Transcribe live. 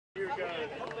The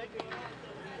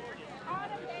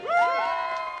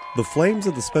flames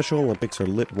of the Special Olympics are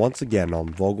lit once again on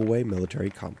Vogelway Military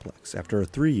Complex after a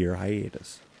 3-year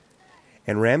hiatus.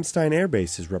 And Ramstein Air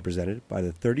Base is represented by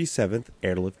the 37th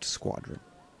Airlift Squadron.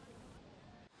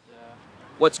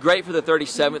 What's great for the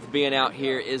 37th being out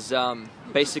here is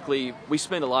basically we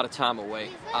spend a lot of time away,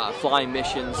 flying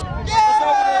missions,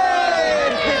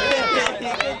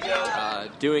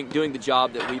 doing the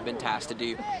job that we've been tasked to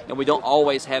do, and we don't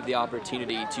always have the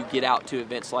opportunity to get out to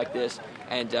events like this.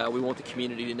 And we want the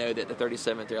community to know that the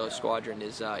 37th Airlift Squadron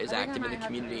is active in the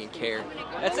community and care.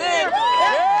 That's it!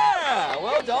 Yeah!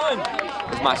 Well done!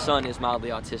 Because my son is mildly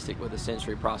autistic with a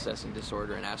sensory processing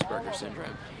disorder and Asperger's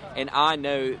syndrome. And I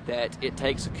know that it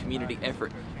takes a community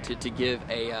effort to give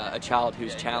a child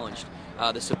who's challenged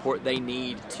the support they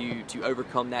need to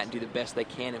overcome that and do the best they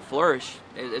can and flourish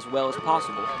as well as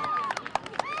possible.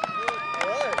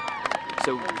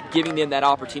 So giving them that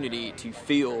opportunity to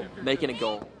feel making a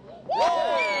goal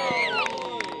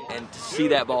and to see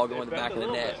that ball go in the back of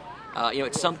the net,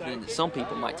 it's something that some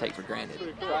people might take for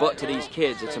granted. But to these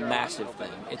kids, it's a massive thing.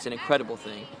 It's an incredible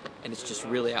thing, and it's just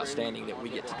really outstanding that we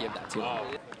get to give that to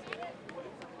them.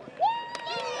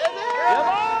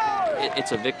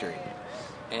 It's a victory,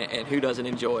 and who doesn't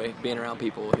enjoy being around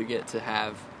people who get to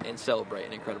have and celebrate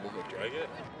an incredible victory?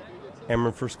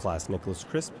 Airman First Class Nicholas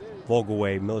Crisp,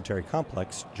 Vogelway Military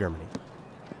Complex, Germany.